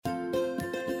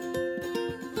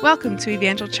Welcome to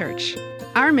Evangel Church.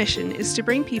 Our mission is to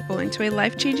bring people into a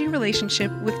life-changing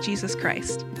relationship with Jesus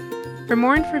Christ. For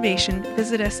more information,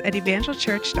 visit us at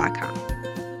evangelchurch.com.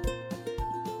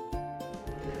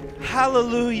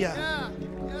 Hallelujah.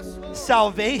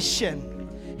 Salvation,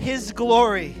 His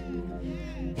glory.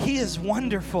 He is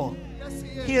wonderful.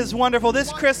 He is wonderful.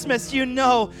 This Christmas, you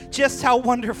know just how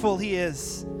wonderful He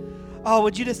is. Oh,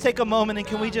 would you just take a moment and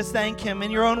can we just thank Him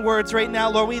in your own words right now?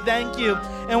 Lord, we thank You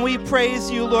and we praise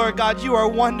You, Lord God. You are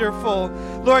wonderful.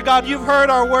 Lord God, You've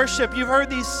heard our worship. You've heard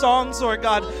these songs, Lord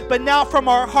God. But now from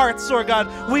our hearts, Lord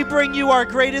God, we bring You our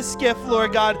greatest gift,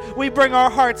 Lord God. We bring our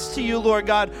hearts to You, Lord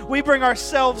God. We bring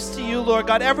ourselves to You, Lord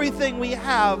God. Everything we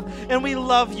have, and we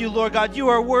love You, Lord God. You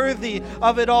are worthy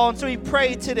of it all. And so we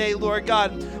pray today, Lord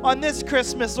God, on this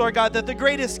Christmas, Lord God, that the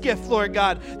greatest gift, Lord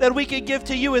God, that we can give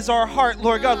to You is our heart,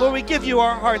 Lord God. Lord, we give You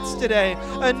our hearts today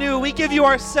anew. We give You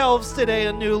ourselves today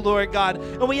anew, Lord God.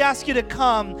 And we ask You to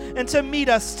come and to meet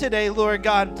us today, Lord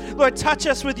God. Lord, touch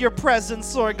us with Your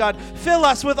presence, Lord God. Fill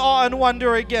us with awe and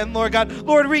wonder again, Lord God.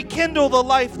 Lord, rekindle the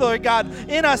life, Lord God,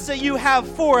 in us that You have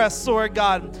for us, Lord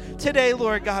God. Today,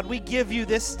 Lord God, we give You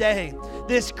this day,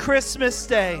 this Christmas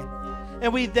day.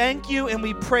 And we thank You and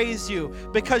we praise You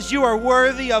because You are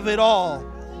worthy of it all,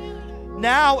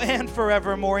 now and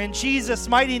forevermore. In Jesus'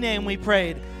 mighty name we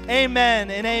prayed.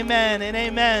 Amen and amen and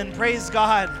amen. Praise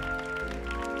God.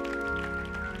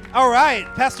 All right,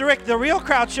 Pastor Rick, the real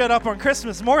crowd showed up on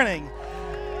Christmas morning.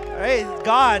 Praise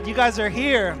God, you guys are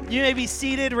here. You may be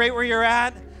seated right where you're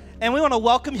at. And we want to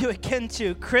welcome you again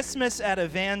to Christmas at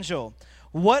Evangel.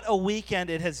 What a weekend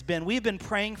it has been. We've been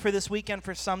praying for this weekend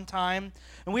for some time,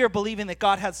 and we are believing that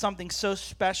God had something so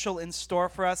special in store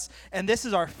for us. And this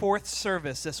is our fourth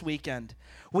service this weekend.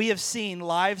 We have seen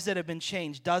lives that have been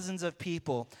changed. Dozens of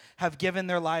people have given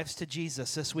their lives to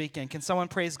Jesus this weekend. Can someone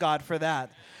praise God for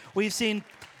that? We've seen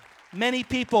many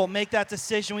people make that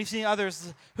decision. We've seen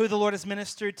others who the Lord has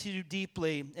ministered to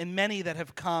deeply, and many that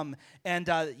have come. And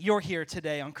you're here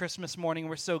today on Christmas morning.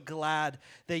 We're so glad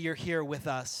that you're here with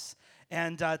us.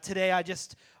 And today I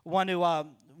just want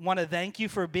to thank you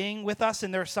for being with us.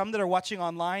 And there are some that are watching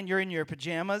online. You're in your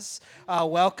pajamas.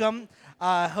 Welcome.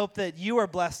 I hope that you are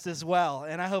blessed as well.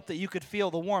 And I hope that you could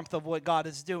feel the warmth of what God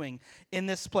is doing in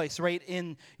this place, right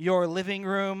in your living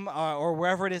room or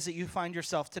wherever it is that you find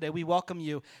yourself today. We welcome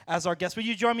you as our guests. Would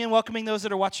you join me in welcoming those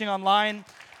that are watching online,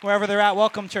 wherever they're at?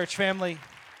 Welcome, church family.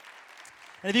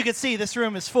 And if you could see, this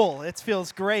room is full. It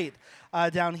feels great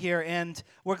down here, and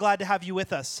we're glad to have you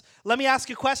with us. Let me ask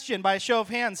a question by a show of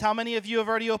hands. How many of you have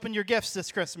already opened your gifts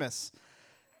this Christmas?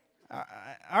 All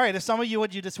right, if some of you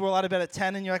would, you just roll out of bed at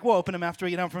 10 and you're like, we'll open them after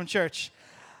we get home from church.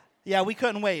 Yeah, we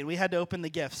couldn't wait. We had to open the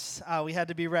gifts. We had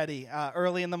to be ready.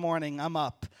 Early in the morning, I'm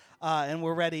up, and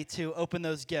we're ready to open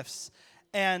those gifts.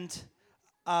 And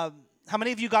how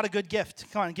many of you got a good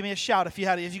gift? Come on, give me a shout if you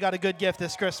got a good gift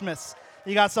this Christmas.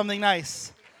 You got something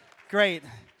nice. Great.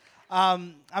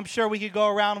 I'm sure we could go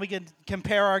around, we could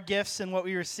compare our gifts and what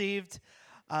we received.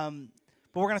 But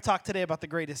we're going to talk today about the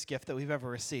greatest gift that we've ever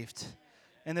received.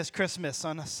 And this Christmas,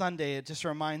 on a Sunday, it just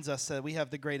reminds us that we have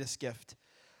the greatest gift,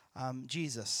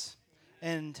 Jesus.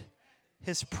 And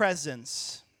His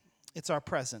presence, it's our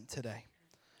present today.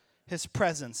 His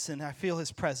presence, and I feel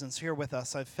His presence here with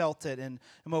us. I've felt it and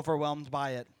I'm overwhelmed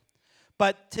by it.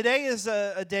 But today is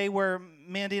a day where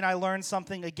Mandy and I learned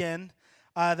something again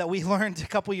that we learned a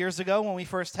couple years ago when we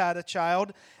first had a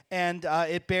child. And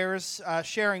it bears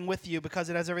sharing with you because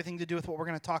it has everything to do with what we're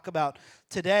going to talk about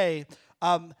today.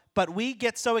 But we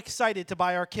get so excited to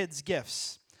buy our kids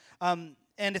gifts. And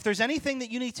if there's anything that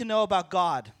you need to know about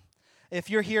God, if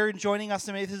you're here and joining us,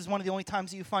 and maybe this is one of the only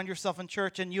times that you find yourself in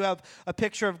church and you have a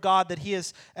picture of God that He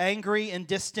is angry and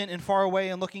distant and far away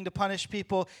and looking to punish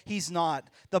people, He's not.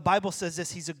 The Bible says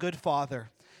this: He's a good Father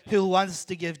who wants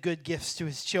to give good gifts to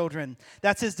His children.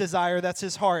 That's His desire. That's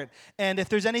His heart. And if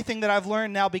there's anything that I've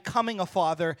learned now becoming a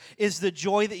father is the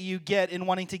joy that you get in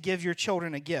wanting to give your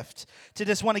children a gift, to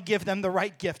just want to give them the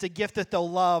right gift, a gift that they'll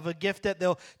love, a gift that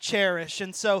they'll cherish.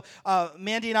 And so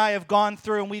Mandy and I have gone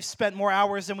through and we've spent more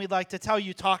hours than we'd like to tell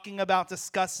you talking about,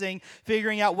 discussing,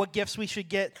 figuring out what gifts we should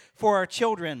get for our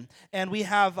children. And we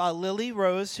have Lily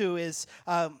Rose, who is...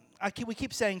 we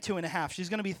keep saying 2.5. She's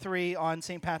going to be 3 on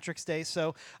St. Patrick's Day,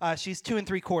 so she's 2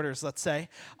 3/4, let's say.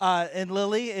 And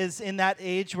Lily is in that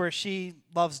age where she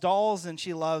loves dolls, and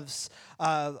she loves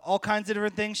all kinds of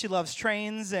different things. She loves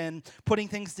trains and putting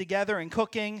things together and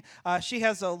cooking. She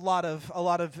has a lot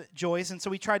of joys, and so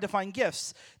we tried to find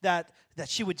gifts that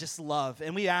she would just love.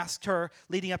 And we asked her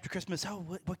leading up to Christmas,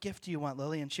 what gift do you want,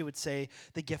 Lily? And she would say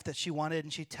the gift that she wanted,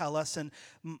 and she'd tell us, and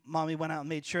Mommy went out and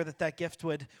made sure that gift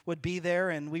would be there,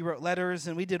 and we wrote letters,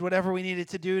 and we did whatever we needed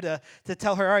to do to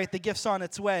tell her, all right, the gift's on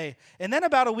its way. And then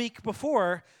about a week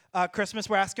before Christmas,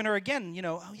 we're asking her again,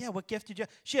 what gift did you?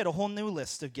 She had a whole new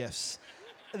list of gifts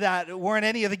that weren't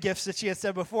any of the gifts that she had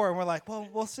said before. And we're like, well,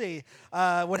 we'll see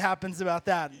what happens about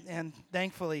that. And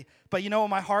thankfully, but you know what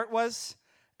my heart was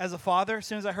as a father? As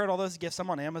soon as I heard all those gifts, I'm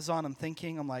on Amazon,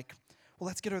 I'm like, well,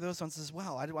 let's get her those ones as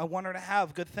well. I want her to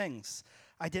have good things.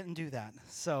 I didn't do that.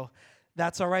 So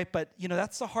that's all right. But,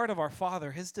 that's the heart of our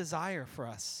Father. His desire for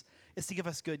us is to give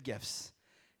us good gifts.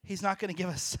 He's not going to give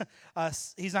us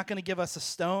he's not going to give us a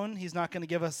stone. He's not going to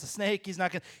give us a snake. He's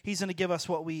going to give us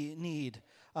what we need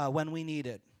when we need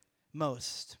it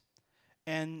most.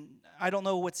 And I don't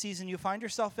know what season you find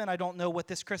yourself in. I don't know what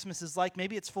this Christmas is like.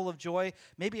 Maybe it's full of joy.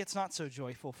 Maybe it's not so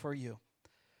joyful for you.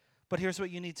 But here's what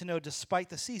you need to know. Despite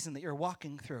the season that you're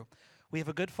walking through, we have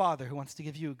a good Father who wants to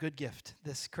give you a good gift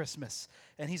this Christmas.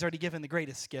 And He's already given the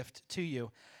greatest gift to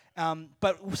you.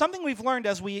 But something we've learned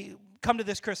as we come to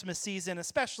this Christmas season,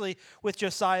 especially with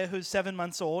Josiah, who's 7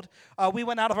 months old, we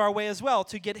went out of our way as well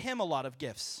to get him a lot of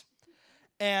gifts.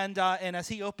 And as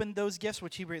he opened those gifts,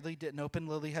 which he really didn't open,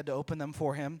 Lily had to open them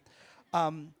for him,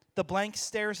 the blank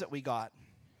stares that we got.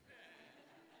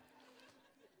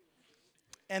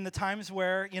 And the times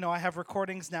where, I have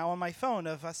recordings now on my phone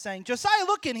of us saying, Josiah,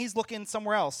 look, and he's looking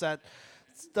somewhere else at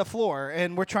the floor.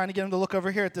 And we're trying to get him to look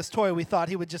over here at this toy we thought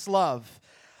he would just love.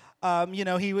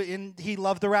 He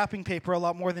loved the wrapping paper a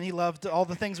lot more than he loved all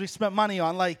the things we spent money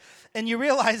on. And you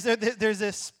realize there's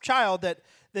this child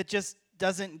that just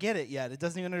doesn't get it yet. It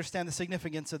doesn't even understand the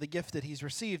significance of the gift that he's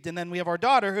received. And then we have our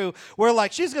daughter who we're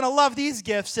like, she's going to love these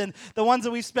gifts and the ones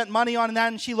that we've spent money on and that.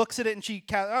 And she looks at it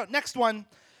and next one.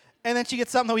 And then she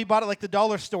gets something that we bought at the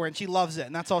dollar store and she loves it.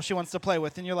 And that's all she wants to play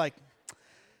with. And you're like,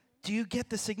 do you get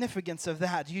the significance of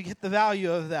that? Do you get the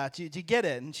value of that? Do you get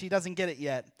it? And she doesn't get it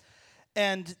yet.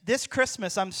 And this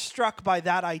Christmas, I'm struck by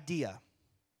that idea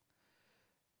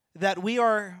that we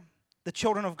are the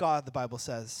children of God, the Bible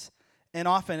says. And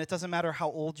often, it doesn't matter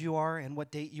how old you are and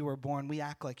what date you were born, we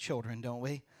act like children, don't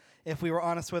we? If we were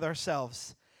honest with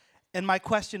ourselves. And my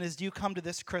question is, do you come to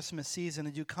this Christmas season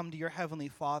and do you come to your Heavenly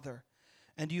Father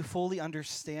and do you fully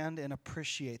understand and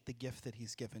appreciate the gift that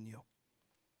He's given you?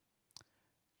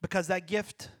 Because that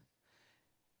gift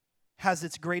has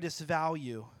its greatest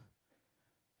value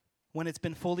when it's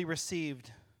been fully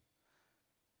received,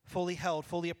 fully held,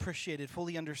 fully appreciated,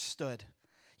 fully understood.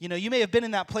 You may have been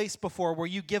in that place before where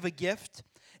you give a gift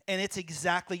and it's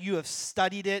exactly, you have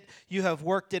studied it, you have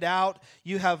worked it out,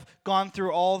 you have gone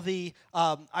through all the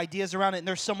ideas around it, and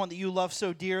there's someone that you love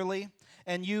so dearly,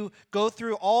 and you go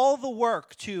through all the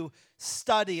work to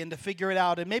study and to figure it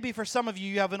out. And maybe for some of you,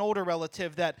 you have an older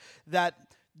relative that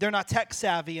they're not tech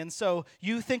savvy, and so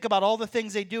you think about all the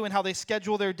things they do and how they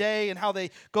schedule their day and how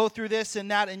they go through this and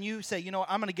that, and you say,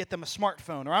 I'm going to get them a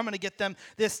smartphone, or I'm going to get them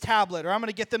this tablet, or I'm going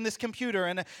to get them this computer,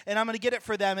 and I'm going to get it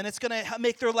for them, and it's going to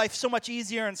make their life so much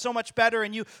easier and so much better,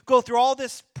 and you go through all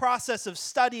this process of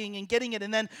studying and getting it,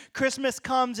 and then Christmas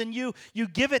comes, and you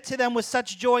give it to them with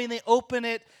such joy, and they open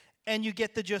it, and you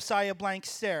get the Josiah blank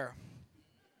stare.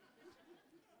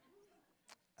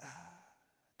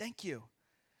 Thank you.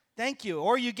 Thank you.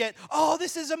 Or you get,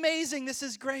 this is amazing. This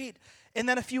is great. And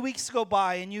then a few weeks go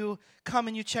by and you come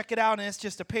and you check it out and it's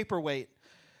just a paperweight,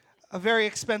 a very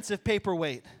expensive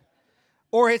paperweight.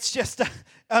 Or it's just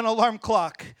an alarm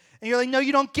clock. And you're like, no,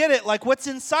 you don't get it. What's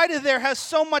inside of there has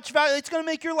so much value. It's going to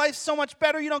make your life so much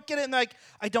better. You don't get it. And they're like,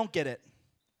 I don't get it.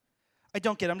 I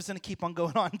don't get it. I'm just going to keep on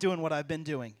going on doing what I've been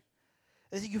doing.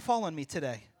 You fall on me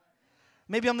today.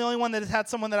 Maybe I'm the only one that has had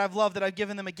someone that I've loved, that I've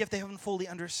given them a gift. They haven't fully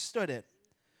understood it.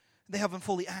 They haven't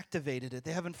fully activated it.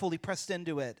 They haven't fully pressed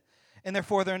into it. And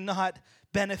therefore, they're not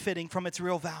benefiting from its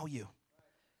real value.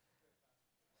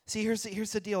 See, here's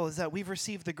the deal, is that we've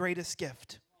received the greatest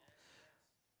gift.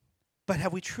 But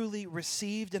have we truly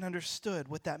received and understood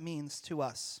what that means to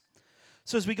us?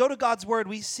 So as we go to God's Word,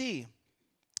 we see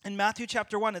in Matthew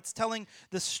chapter 1, it's telling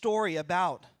the story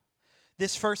about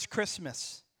this first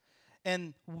Christmas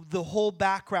and the whole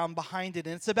background behind it.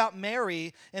 And it's about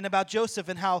Mary and about Joseph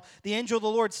and how the angel of the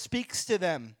Lord speaks to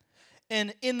them.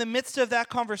 And in the midst of that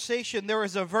conversation, there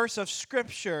is a verse of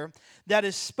Scripture that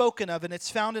is spoken of, and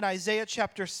it's found in Isaiah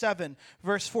chapter 7,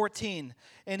 verse 14.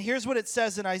 And here's what it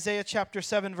says in Isaiah chapter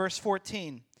 7, verse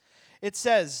 14. It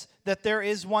says that there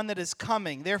is one that is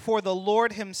coming. Therefore, the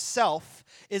Lord himself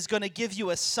is going to give you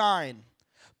a sign.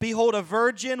 Behold, a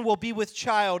virgin will be with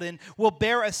child and will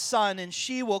bear a son, and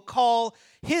she will call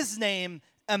his name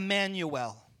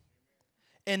Emmanuel.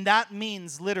 And that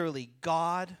means literally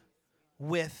God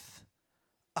with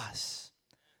us.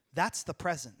 That's the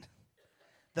present.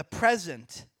 The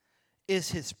present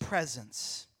is his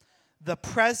presence. The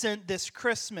present this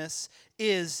Christmas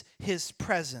is his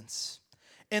presence.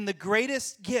 And the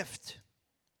greatest gift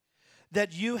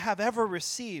that you have ever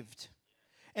received,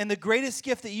 and the greatest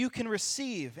gift that you can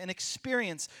receive and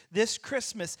experience this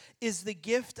Christmas, is the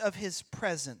gift of his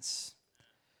presence.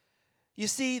 You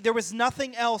see, there was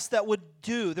nothing else that would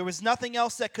do, there was nothing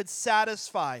else that could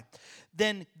satisfy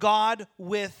than God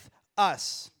with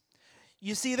us.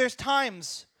 You see, there's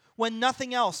times when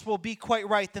nothing else will be quite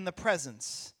right than the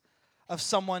presence of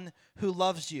someone who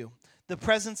loves you. The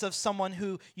presence of someone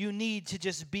who you need to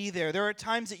just be there. There are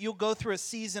times that you'll go through a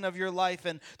season of your life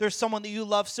and there's someone that you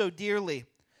love so dearly,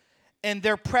 and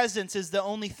their presence is the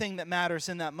only thing that matters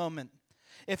in that moment.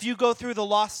 If you go through the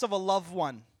loss of a loved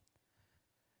one,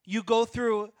 you go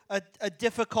through a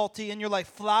difficulty in your life,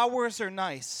 flowers are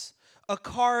nice, a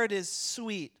card is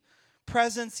sweet,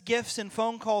 presents, gifts, and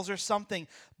phone calls are something,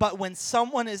 but when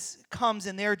someone comes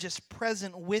and they're just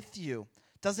present with you,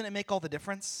 doesn't it make all the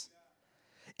difference?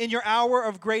 In your hour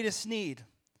of greatest need,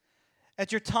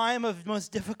 at your time of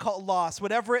most difficult loss,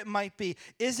 whatever it might be,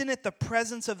 isn't it the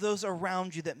presence of those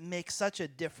around you that makes such a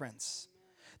difference?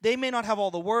 They may not have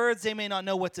all the words, they may not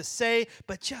know what to say,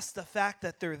 but just the fact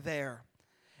that they're there.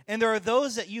 And there are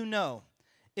those that you know,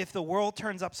 if the world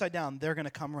turns upside down, they're going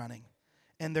to come running,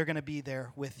 and they're going to be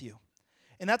there with you.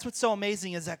 And that's what's so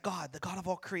amazing, is that God, the God of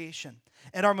all creation,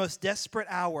 at our most desperate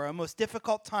hour, our most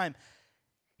difficult time,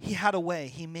 he had a way,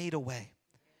 he made a way.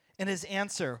 And his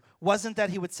answer wasn't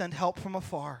that he would send help from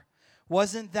afar.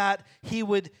 Wasn't that he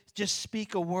would just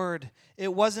speak a word.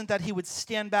 It wasn't that he would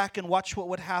stand back and watch what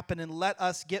would happen and let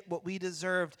us get what we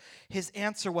deserved. His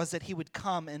answer was that he would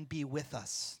come and be with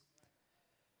us.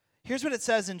 Here's what it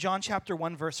says in John chapter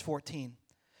 1, verse 14.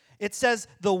 It says,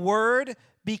 the Word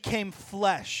became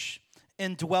flesh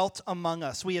and dwelt among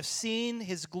us. We have seen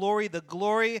his glory, the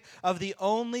glory of the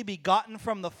only begotten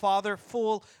from the Father,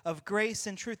 full of grace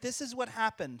and truth. This is what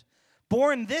happened.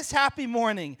 Born this happy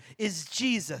morning is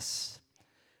Jesus,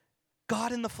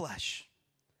 God in the flesh,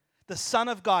 the Son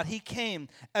of God. He came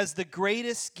as the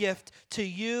greatest gift to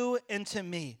you and to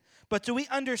me. But do we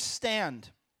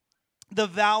understand the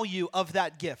value of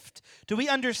that gift? Do we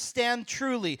understand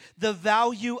truly the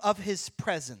value of his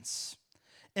presence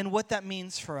and what that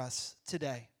means for us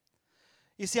today?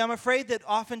 You see, I'm afraid that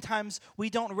oftentimes we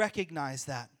don't recognize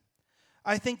that.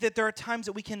 I think that there are times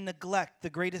that we can neglect the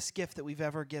greatest gift that we've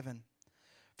ever given.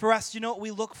 For us, you know what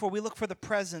we look for? We look for the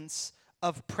presence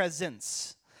of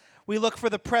presence. We look for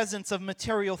the presence of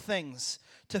material things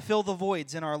to fill the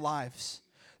voids in our lives.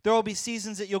 There will be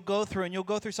seasons that you'll go through, and you'll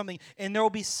go through something, and there will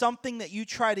be something that you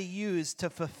try to use to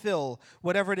fulfill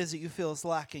whatever it is that you feel is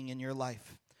lacking in your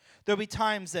life. There'll be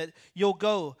times that you'll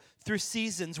go through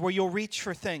seasons where you'll reach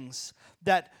for things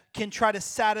that can try to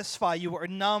satisfy you or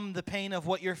numb the pain of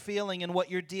what you're feeling and what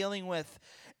you're dealing with.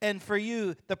 And for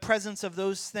you, the presence of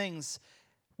those things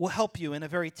will help you in a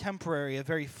very temporary, a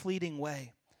very fleeting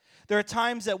way. There are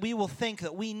times that we will think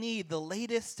that we need the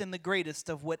latest and the greatest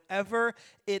of whatever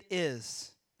it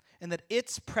is, and that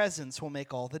its presence will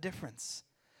make all the difference.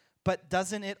 But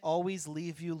doesn't it always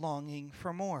leave you longing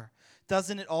for more?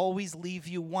 Doesn't it always leave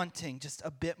you wanting just a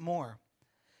bit more?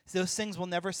 Those things will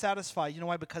never satisfy. You know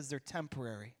why? Because they're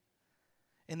temporary,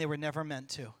 and they were never meant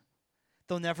to.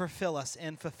 They'll never fill us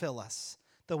and fulfill us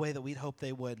the way that we'd hope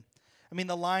they would. I mean,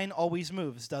 the line always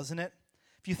moves, doesn't it?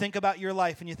 If you think about your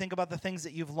life and you think about the things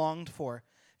that you've longed for,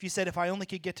 if you said, if I only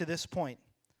could get to this point,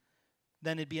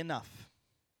 then it'd be enough.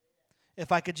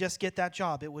 If I could just get that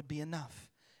job, it would be enough.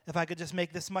 If I could just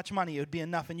make this much money, it would be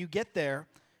enough. And you get there,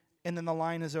 and then the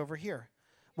line is over here.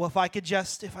 Well, if I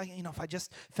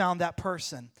just found that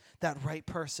person, that right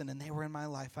person, and they were in my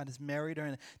life, I just married her,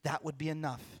 and that would be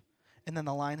enough. And then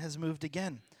the line has moved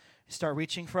again. You start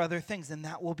reaching for other things, and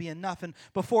that will be enough. And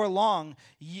before long,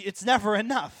 it's never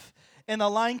enough. And the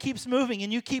line keeps moving,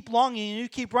 and you keep longing, and you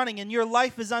keep running, and your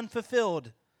life is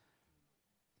unfulfilled.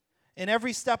 And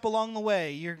every step along the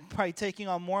way, you're probably taking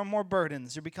on more and more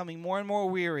burdens. You're becoming more and more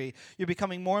weary. You're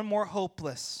becoming more and more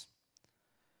hopeless.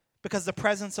 Because the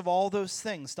presence of all those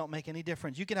things don't make any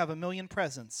difference. You can have 1,000,000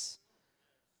 presents,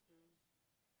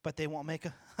 but they won't make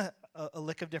a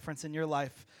lick of difference in your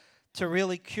life to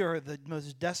really cure the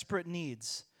most desperate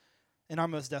needs in our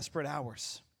most desperate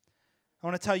hours. I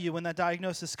want to tell you, when that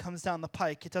diagnosis comes down the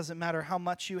pike, it doesn't matter how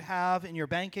much you have in your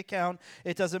bank account.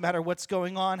 It doesn't matter what's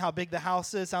going on, how big the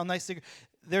house is, how nice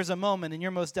there's a moment in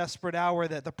your most desperate hour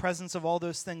that the presence of all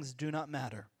those things do not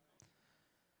matter.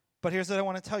 But here's what I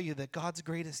want to tell you, that God's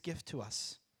greatest gift to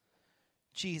us,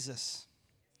 Jesus,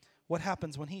 what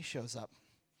happens when he shows up?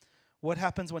 What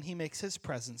happens when he makes his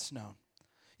presence known?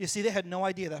 You see, they had no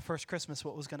idea that first Christmas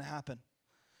what was going to happen.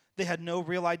 They had no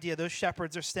real idea. Those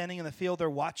shepherds are standing in the field, they're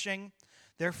watching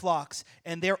their flocks,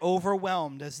 and they're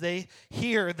overwhelmed as they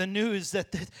hear the news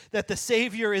that the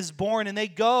Savior is born, and they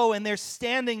go and they're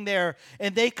standing there,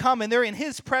 and they come and they're in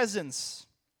his presence.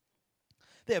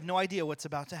 They have no idea what's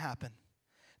about to happen,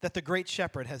 that the great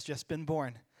shepherd has just been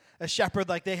born, a shepherd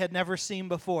like they had never seen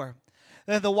before.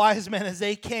 The wise men, as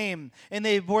they came and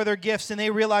they bore their gifts and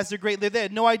they realized they're great, they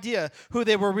had no idea who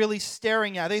they were really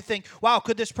staring at. They think, wow,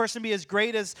 could this person be as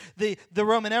great as the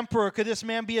Roman emperor? Could this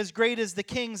man be as great as the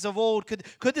kings of old?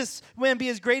 Could this man be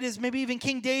as great as maybe even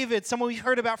King David, someone we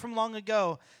heard about from long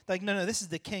ago? Like, no, this is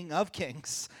the King of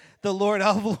kings, the Lord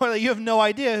of lords. You have no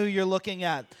idea who you're looking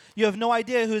at. You have no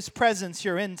idea whose presence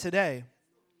you're in today.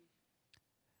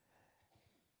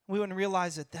 We wouldn't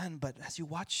realize it then, but as you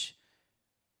watch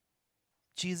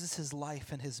Jesus'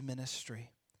 life and his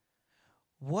ministry,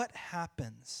 what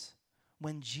happens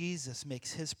when Jesus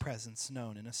makes his presence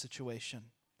known in a situation?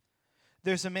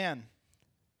 There's a man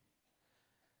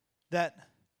that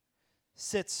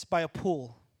sits by a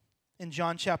pool in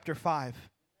John chapter 5.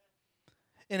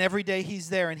 And every day he's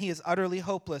there, and he is utterly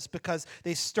hopeless because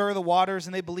they stir the waters,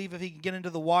 and they believe if he can get into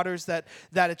the waters that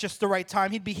at just the right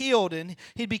time he'd be healed and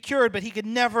he'd be cured, but he could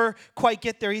never quite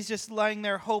get there. He's just lying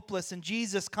there hopeless, and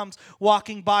Jesus comes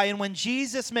walking by. And when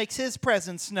Jesus makes his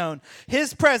presence known,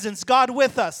 his presence, God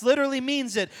with us, literally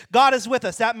means it. God is with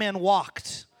us. That man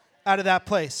walked out of that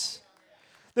place.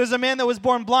 There's a man that was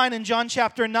born blind in John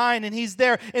chapter 9, and he's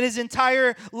there. In his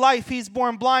entire life, he's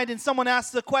born blind, and someone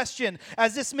asks the question,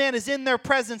 as this man is in their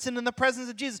presence and in the presence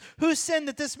of Jesus, who sinned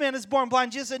that this man is born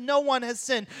blind? Jesus said, no one has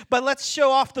sinned, but let's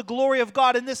show off the glory of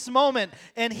God in this moment,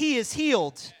 and he is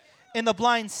healed in the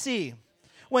blind see.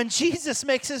 When Jesus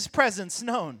makes his presence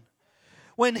known,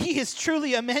 when he is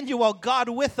truly Emmanuel, God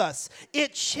with us,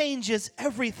 it changes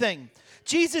everything.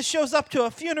 Jesus shows up to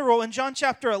a funeral in John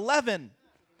chapter 11.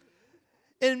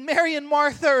 And Mary and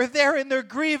Martha are there and they're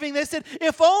grieving. They said,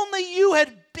 if only you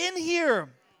had been here.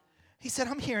 He said,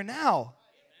 I'm here now.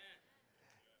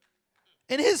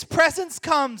 And his presence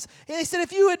comes. And they said,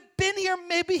 if you had been here,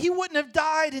 maybe he wouldn't have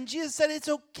died. And Jesus said, it's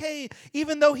okay.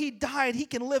 Even though he died, he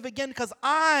can live again because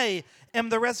I am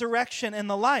the resurrection and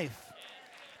the life.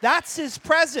 That's his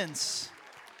presence.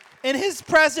 In his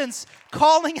presence,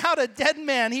 calling out a dead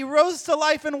man, he rose to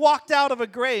life and walked out of a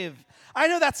grave. I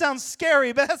know that sounds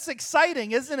scary, but that's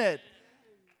exciting, isn't it?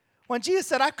 When Jesus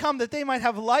said, I've come that they might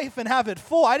have life and have it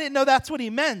full, I didn't know that's what he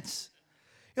meant.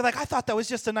 You're like, I thought that was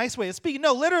just a nice way of speaking.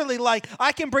 No, literally, like,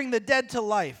 I can bring the dead to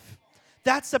life.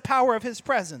 That's the power of his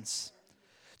presence.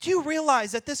 Do you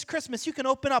realize that this Christmas you can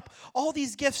open up all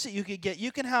these gifts that you could get?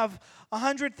 You can have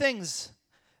 100 things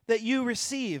that you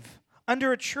receive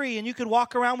under a tree, and you could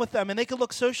walk around with them, and they could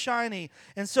look so shiny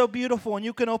and so beautiful, and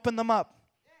you can open them up.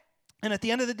 And at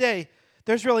the end of the day,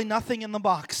 there's really nothing in the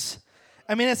box.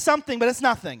 I mean, it's something, but it's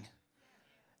nothing.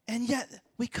 And yet,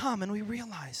 we come and we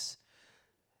realize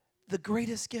the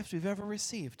greatest gift we've ever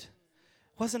received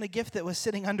wasn't a gift that was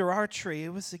sitting under our tree.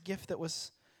 It was a gift that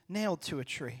was nailed to a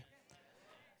tree.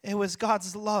 It was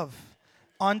God's love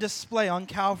on display on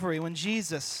Calvary when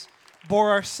Jesus bore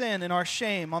our sin and our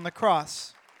shame on the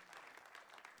cross.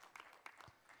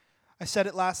 I said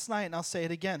it last night, and I'll say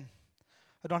it again.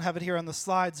 I don't have it here on the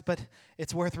slides, but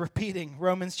it's worth repeating.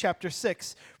 Romans chapter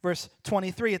 6, verse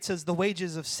 23, it says, the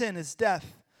wages of sin is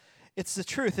death. It's the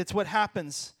truth. It's what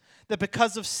happens. That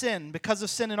because of sin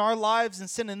in our lives and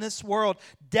sin in this world,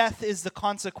 death is the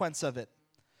consequence of it.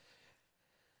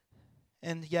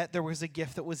 And yet there was a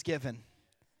gift that was given.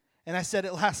 And I said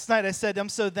it last night. I said, I'm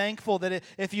so thankful that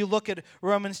if you look at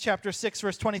Romans chapter 6,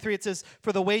 verse 23, it says,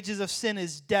 for the wages of sin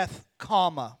is death,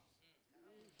 comma.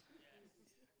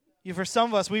 For some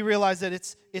of us, we realize that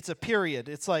it's a period.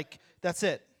 It's like, that's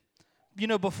it. You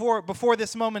know, before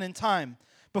this moment in time,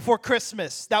 before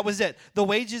Christmas, that was it. The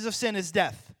wages of sin is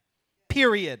death.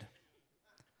 Period.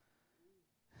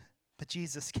 But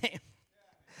Jesus came.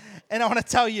 And I want to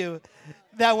tell you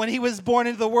that when he was born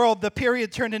into the world, the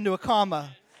period turned into a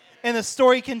comma. And the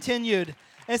story continued.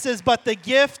 And it says, but the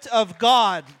gift of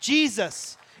God,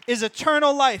 Jesus, is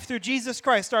eternal life through Jesus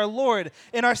Christ, our Lord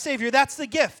and our Savior. That's the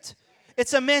gift.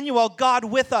 It's Emmanuel, God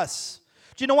with us.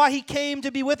 Do you know why he came to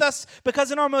be with us?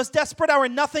 Because in our most desperate hour,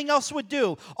 nothing else would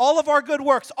do. All of our good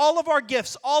works, all of our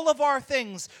gifts, all of our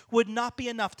things would not be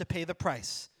enough to pay the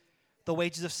price. The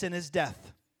wages of sin is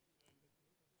death.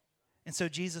 And so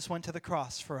Jesus went to the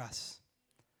cross for us.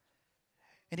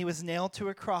 And he was nailed to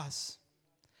a cross.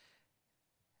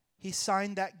 He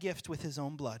signed that gift with his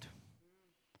own blood.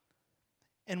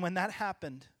 And when that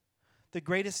happened, the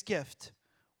greatest gift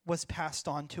was passed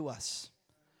on to us.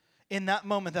 In that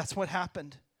moment, that's what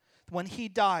happened. When he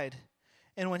died,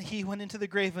 and when he went into the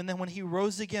grave, and then when he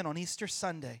rose again on Easter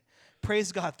Sunday,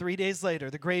 praise God, 3 days later,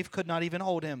 the grave could not even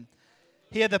hold him.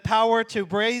 He had the power to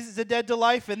raise the dead to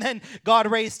life, and then God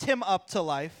raised him up to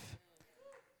life.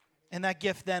 And that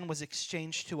gift then was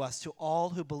exchanged to us, to all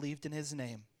who believed in his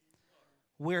name.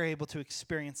 We're able to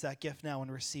experience that gift now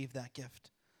and receive that gift.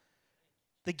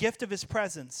 The gift of his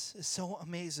presence is so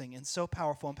amazing and so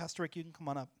powerful. And Pastor Rick, you can come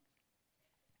on up.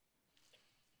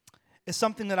 It's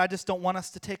something that I just don't want us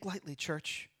to take lightly,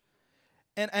 church.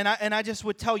 And I just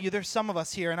would tell you, there's some of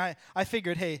us here, and I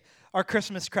figured, hey, our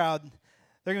Christmas crowd,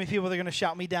 there are going to be people that are going to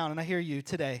shout me down, and I hear you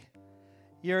today.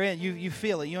 You're in, you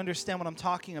feel it, you understand what I'm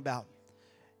talking about.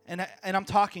 And I'm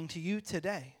talking to you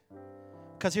today.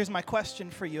 Because here's my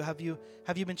question for you. Have you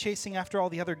been chasing after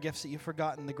all the other gifts that you've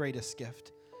forgotten the greatest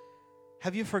gift?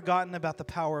 Have you forgotten about the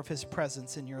power of his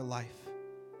presence in your life?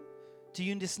 Do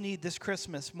you just need this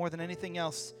Christmas more than anything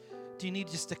else? Do you need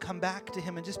just to come back to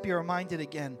him and just be reminded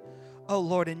again, oh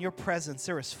Lord, in your presence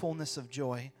there is fullness of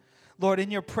joy. Lord,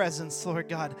 in your presence, Lord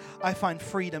God, I find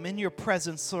freedom. In your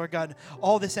presence, Lord God,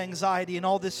 all this anxiety and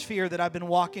all this fear that I've been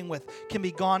walking with can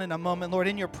be gone in a moment. Lord,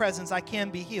 in your presence, I can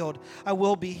be healed. I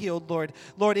will be healed, Lord.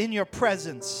 Lord, in your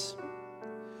presence.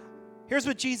 Here's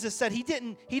what Jesus said. He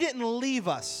didn't leave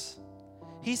us.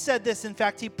 He said this, in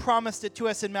fact, he promised it to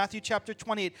us in Matthew chapter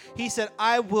 28. He said,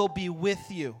 I will be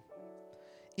with you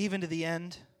even to the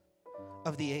end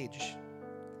of the age.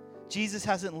 Jesus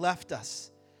hasn't left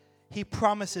us. He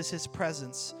promises his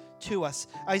presence to us.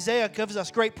 Isaiah gives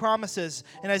us great promises.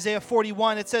 In Isaiah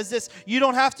 41, it says this, you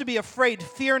don't have to be afraid.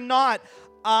 Fear not,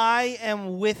 I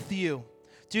am with you.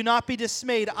 Do not be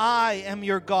dismayed. I am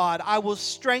your God. I will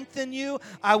strengthen you.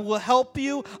 I will help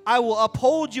you. I will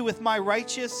uphold you with my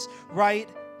righteous right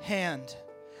hand.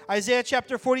 Isaiah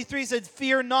chapter 43 says,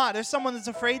 fear not. There's someone that's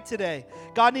afraid today.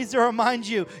 God needs to remind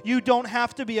you, you don't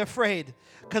have to be afraid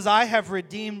because I have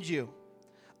redeemed you.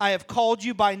 I have called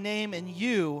you by name and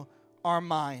you are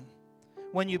mine.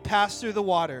 When you pass through the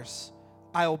waters,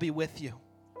 I will be with you.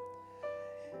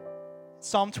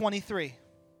 Psalm 23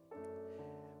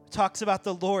 talks about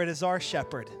the Lord as our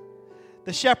shepherd.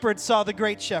 The shepherd saw the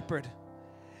great shepherd.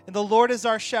 And the Lord is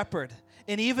our shepherd.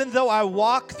 And even though I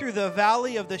walk through the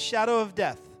valley of the shadow of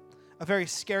death, a very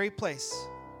scary place,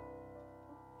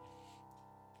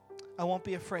 I won't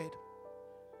be afraid.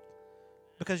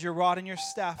 Because your rod and your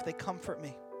staff, they comfort me.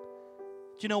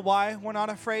 Do you know why we're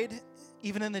not afraid,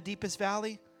 even in the deepest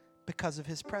valley? Because of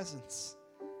his presence.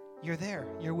 You're there.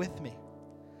 You're with me.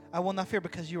 I will not fear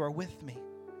because you are with me.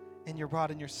 And your rod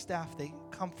and your staff, they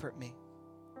comfort me.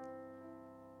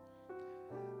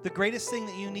 The greatest thing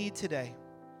that you need today,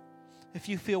 if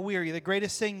you feel weary, the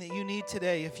greatest thing that you need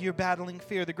today, if you're battling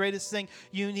fear, the greatest thing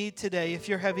you need today, if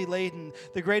you're heavy laden,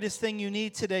 the greatest thing you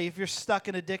need today, if you're stuck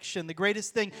in addiction, the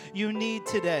greatest thing you need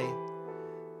today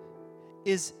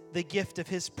is the gift of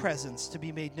his presence to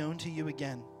be made known to you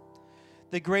again.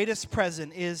 The greatest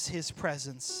present is his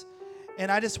presence. And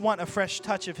I just want a fresh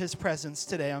touch of his presence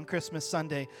today on Christmas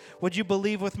Sunday. Would you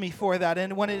believe with me for that?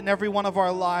 And in every one of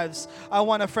our lives, I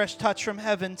want a fresh touch from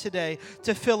heaven today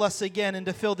to fill us again and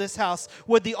to fill this house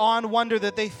with the awe and wonder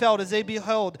that they felt as they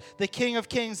beheld the King of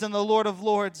Kings and the Lord of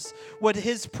Lords. Would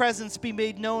his presence be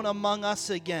made known among us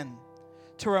again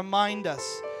to remind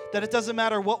us that it doesn't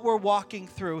matter what we're walking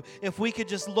through, if we could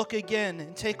just look again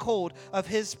and take hold of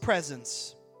his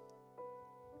presence.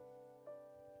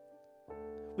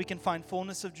 We can find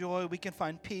fullness of joy. We can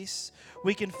find peace.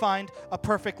 We can find a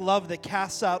perfect love that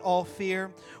casts out all fear.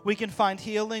 We can find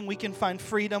healing. We can find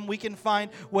freedom. We can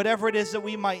find whatever it is that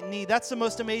we might need. That's the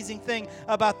most amazing thing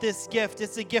about this gift.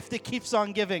 It's a gift that keeps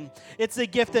on giving. It's a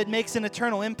gift that makes an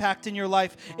eternal impact in your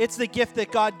life. It's the gift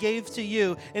that God gave to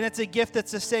you, and it's a gift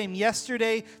that's the same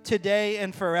yesterday, today,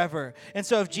 and forever. And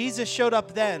so if Jesus showed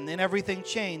up then and everything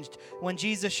changed, when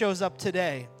Jesus shows up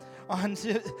today,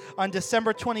 on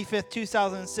December 25th,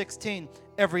 2016,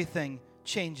 everything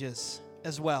changes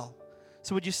as well.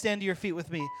 So would you stand to your feet with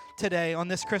me today on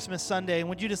this Christmas Sunday? And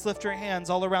would you just lift your hands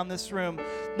all around this room?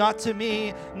 Not to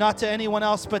me, not to anyone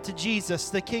else, but to Jesus,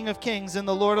 the King of Kings and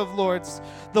the Lord of Lords,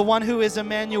 the one who is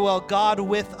Emmanuel, God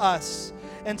with us.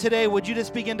 And today, would you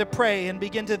just begin to pray and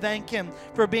begin to thank Him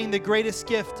for being the greatest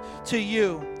gift to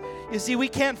you? You see, we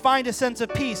can't find a sense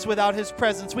of peace without His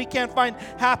presence. We can't find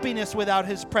happiness without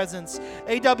His presence.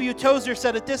 A.W. Tozer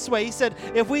said it this way. He said,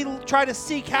 if we try to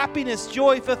seek happiness,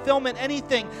 joy, fulfillment,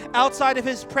 anything outside of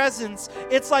His presence,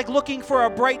 it's like looking for a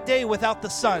bright day without the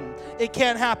sun. It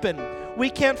can't happen. We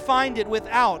can't find it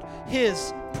without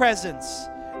His presence.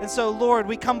 And so, Lord,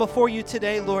 we come before you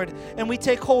today, Lord, and we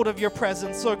take hold of your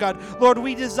presence, Lord God. Lord,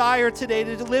 we desire today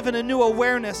to live in a new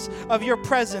awareness of your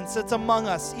presence that's among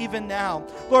us even now.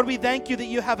 Lord, we thank you that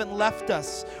you haven't left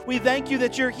us. We thank you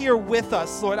that you're here with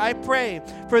us, Lord. I pray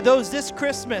for those this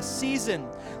Christmas season,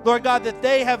 Lord God, that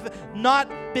they have not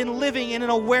been living in an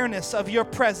awareness of your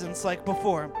presence like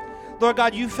before. Lord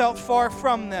God, you felt far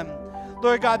from them.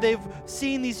 Lord God, they've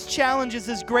seen these challenges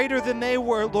as greater than they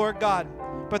were, Lord God,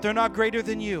 but they're not greater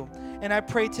than you. And I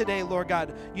pray today, Lord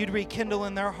God, you'd rekindle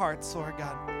in their hearts, Lord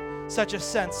God, such a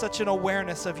sense, such an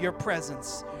awareness of your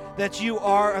presence, that you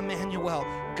are Emmanuel,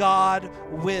 God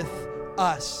with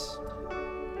us.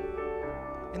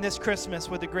 And this Christmas,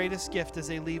 with the greatest gift as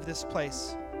they leave this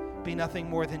place, be nothing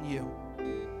more than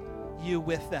you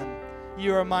with them.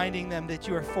 You're reminding them that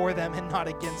you are for them and not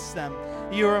against them.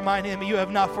 You're reminding them you have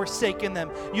not forsaken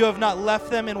them. You have not left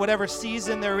them in whatever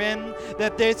season they're in,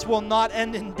 that this will not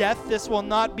end in death. This will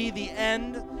not be the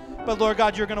end. But Lord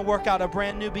God, you're going to work out a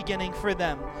brand new beginning for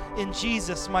them. In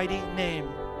Jesus' mighty name.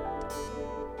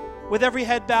 With every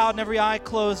head bowed and every eye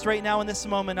closed right now in this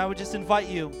moment, I would just invite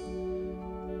you.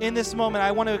 In this moment,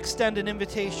 I want to extend an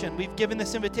invitation. We've given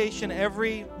this invitation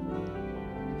every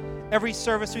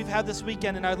service we've had this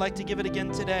weekend, and I'd like to give it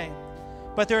again today.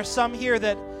 But there are some here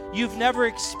that you've never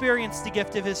experienced the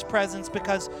gift of His presence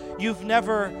because you've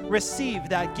never received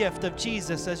that gift of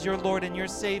Jesus as your Lord and your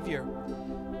Savior.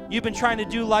 You've been trying to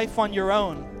do life on your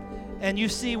own, and you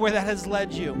see where that has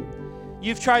led you.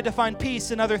 You've tried to find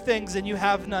peace in other things, and you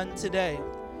have none today.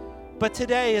 But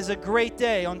today is a great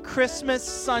day on Christmas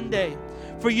Sunday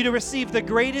for you to receive the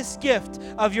greatest gift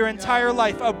of your entire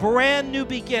life, a brand new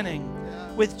beginning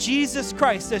with Jesus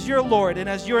Christ as your Lord and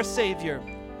as your Savior.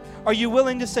 Are you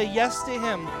willing to say yes to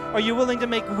Him? Are you willing to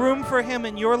make room for Him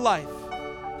in your life?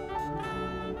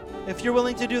 If you're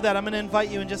willing to do that, I'm going to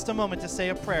invite you in just a moment to say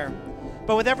a prayer.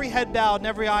 But with every head bowed and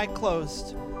every eye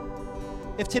closed,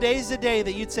 if today's the day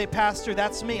that you'd say, Pastor,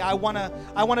 that's me. I want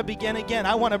to begin again.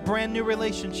 I want a brand new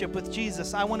relationship with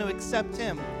Jesus. I want to accept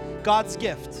Him, God's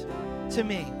gift to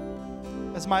me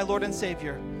as my Lord and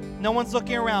Savior. No one's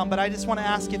looking around, but I just want to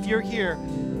ask, if you're here,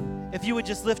 if you would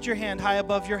just lift your hand high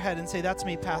above your head and say, that's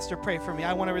me, Pastor, pray for me.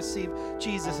 I want to receive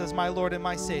Jesus as my Lord and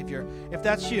my Savior. If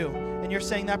that's you and you're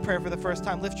saying that prayer for the first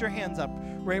time, lift your hands up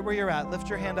right where you're at. Lift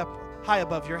your hand up high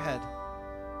above your head.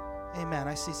 Amen.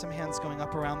 I see some hands going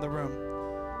up around the room.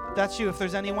 If that's you. If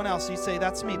there's anyone else, you say,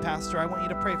 that's me, Pastor. I want you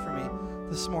to pray for me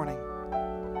this morning.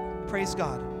 Praise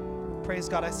God. Praise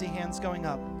God. I see hands going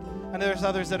up. I know there's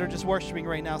others that are just worshiping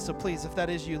right now, so please, if that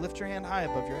is you, lift your hand high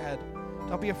above your head.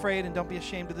 Don't be afraid and don't be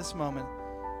ashamed of this moment.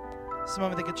 It's a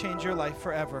moment that could change your life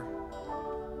forever.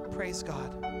 Praise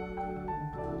God.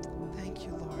 Thank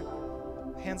you,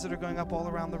 Lord. Hands that are going up all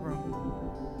around the room.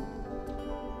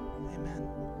 Amen.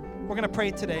 We're going to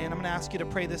pray today, and I'm going to ask you to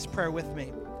pray this prayer with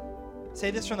me.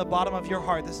 Say this from the bottom of your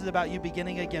heart. This is about you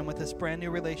beginning again with this brand new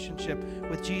relationship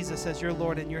with Jesus as your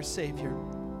Lord and your Savior.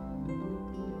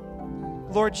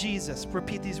 Lord Jesus,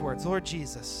 repeat these words. Lord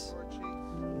Jesus,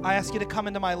 I ask you to come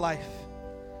into my life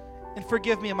and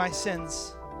forgive me of my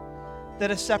sins that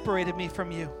have separated me from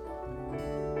you.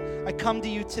 I come to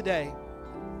you today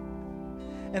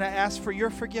and I ask for your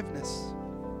forgiveness.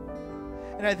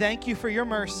 And I thank you for your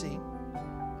mercy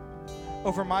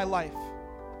over my life.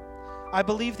 I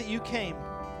believe that you came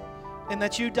and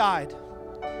that you died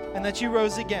and that you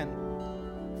rose again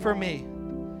for me.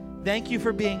 Thank you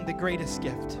for being the greatest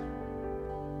gift.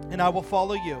 And I will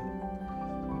follow you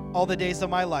all the days of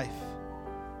my life.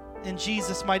 In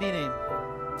Jesus' mighty name,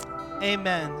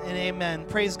 amen and amen.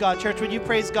 Praise God. Church, would you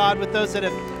praise God with those that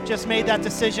have just made that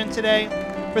decision today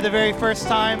for the very first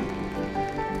time?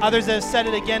 Others that have said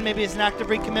it again, maybe it's an act of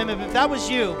recommitment. But if that was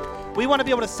you, we want to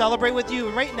be able to celebrate with you.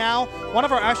 And right now, one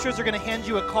of our ushers are going to hand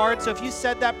you a card. So if you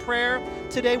said that prayer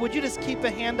today, would you just keep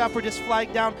a hand up or just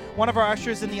flag down? One of our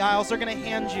ushers in the aisles, they're going to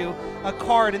hand you a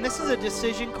card. And this is a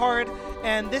decision card.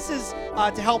 And this is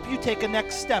to help you take a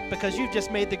next step because you've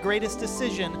just made the greatest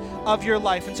decision of your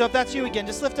life. And so if that's you again,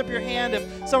 just lift up your hand.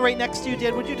 If someone right next to you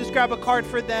did, would you just grab a card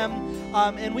for them?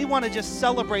 And we want to just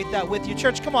celebrate that with you.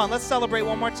 Church, come on, let's celebrate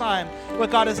one more time what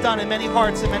God has done in many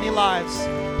hearts and many lives.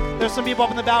 There's some people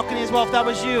up in the balcony as well. If that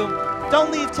was you,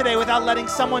 don't leave today without letting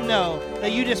someone know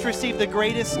that you just received the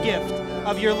greatest gift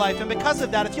of your life. And because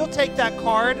of that, if you'll take that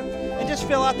card and just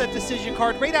fill out that decision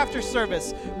card right after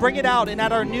service, bring it out, and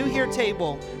at our new here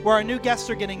table, where our new guests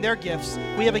are getting their gifts,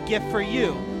 we have a gift for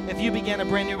you if you begin a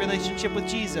brand new relationship with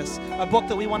Jesus, a book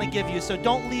that we want to give you. So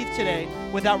don't leave today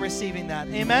without receiving that.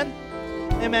 Amen?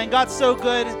 Amen. God's so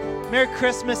good. Merry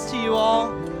Christmas to you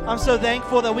all. I'm so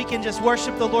thankful that we can just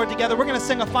worship the Lord together. We're going to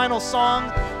sing a final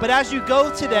song, but as you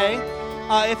go today,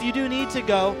 if you do need to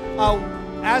go,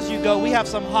 as you go, we have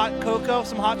some hot cocoa,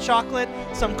 some hot chocolate,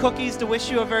 some cookies to wish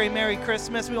you a very Merry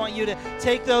Christmas. We want you to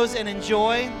take those and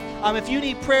enjoy. If you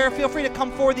need prayer, feel free to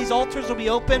come forward. These altars will be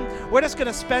open. We're just going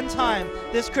to spend time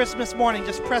this Christmas morning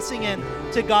just pressing in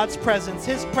to God's presence.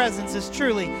 His presence is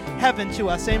truly heaven to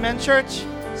us. Amen, church?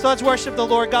 So let's worship the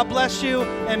Lord. God bless you,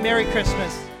 and Merry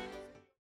Christmas.